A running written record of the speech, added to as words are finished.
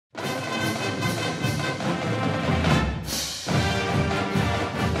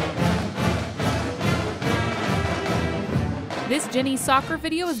This Jennies Soccer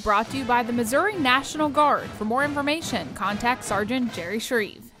video is brought to you by the Missouri National Guard. For more information, contact Sergeant Jerry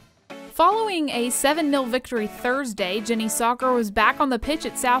Shreve. Following a 7-0 victory Thursday, Jennies Soccer was back on the pitch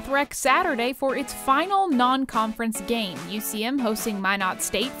at South Rec Saturday for its final non-conference game, UCM hosting Minot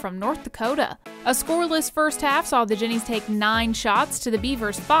State from North Dakota. A scoreless first half saw the Jennies take 9 shots to the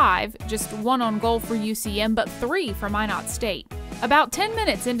Beavers' 5, just 1 on goal for UCM, but 3 for Minot State. About 10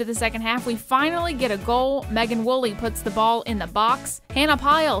 minutes into the second half, we finally get a goal. Megan Woolley puts the ball in the box. Hannah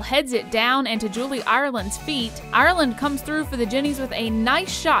Pyle heads it down and to Julie Ireland's feet. Ireland comes through for the Jennies with a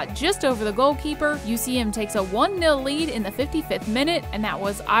nice shot just over the goalkeeper. UCM takes a 1-0 lead in the 55th minute, and that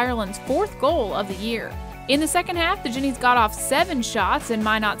was Ireland's 4th goal of the year. In the second half, the Jennies got off 7 shots and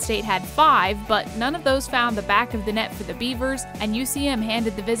Minot State had 5, but none of those found the back of the net for the Beavers, and UCM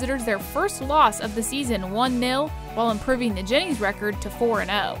handed the visitors their first loss of the season 1-0, while improving the Jennies record to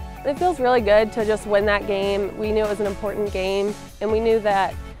 4-0. It feels really good to just win that game. We knew it was an important game, and we knew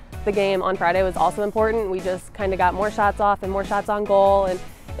that the game on Friday was also important. We just kind of got more shots off and more shots on goal, and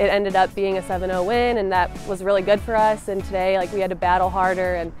it ended up being a 7-0 win, and that was really good for us. And today, we had to battle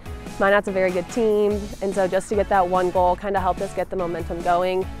harder, and Minot's a very good team, and so just to get that 1 goal kind of helped us get the momentum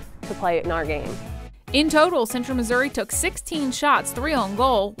going to play in our game. In total, Central Missouri took 16 shots, 3 on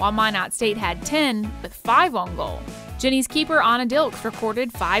goal, while Minot State had 10, with 5 on goal. Jennies keeper Anna Dilks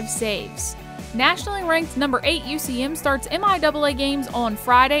recorded 5 saves. Nationally ranked number 8 UCM starts MIAA games on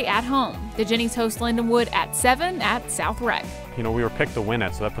Friday at home. The Jennies host Lindenwood at 7 at South Rec. You know, we were picked to win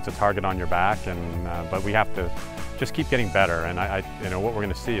it, so that puts a target on your back, but we have to just keep getting better. And what we're going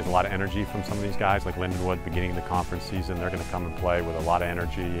to see is a lot of energy from some of these guys, like Lindenwood, beginning of the conference season. They're going to come and play with a lot of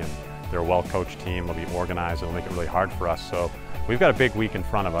energy, and they're a well-coached team. They'll be organized. It'll make it really hard for us. So we've got a big week in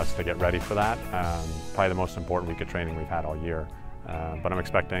front of us to get ready for that. Probably the most important week of training we've had all year. But I'm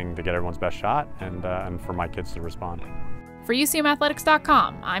expecting to get everyone's best shot and for my kids to respond. For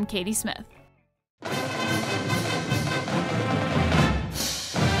UCMathletics.com, I'm Katie Smith.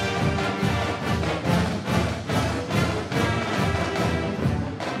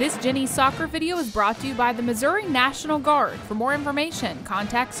 This Jennies Soccer video is brought to you by the Missouri National Guard. For more information,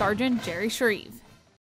 contact Sergeant Jerry Shreve.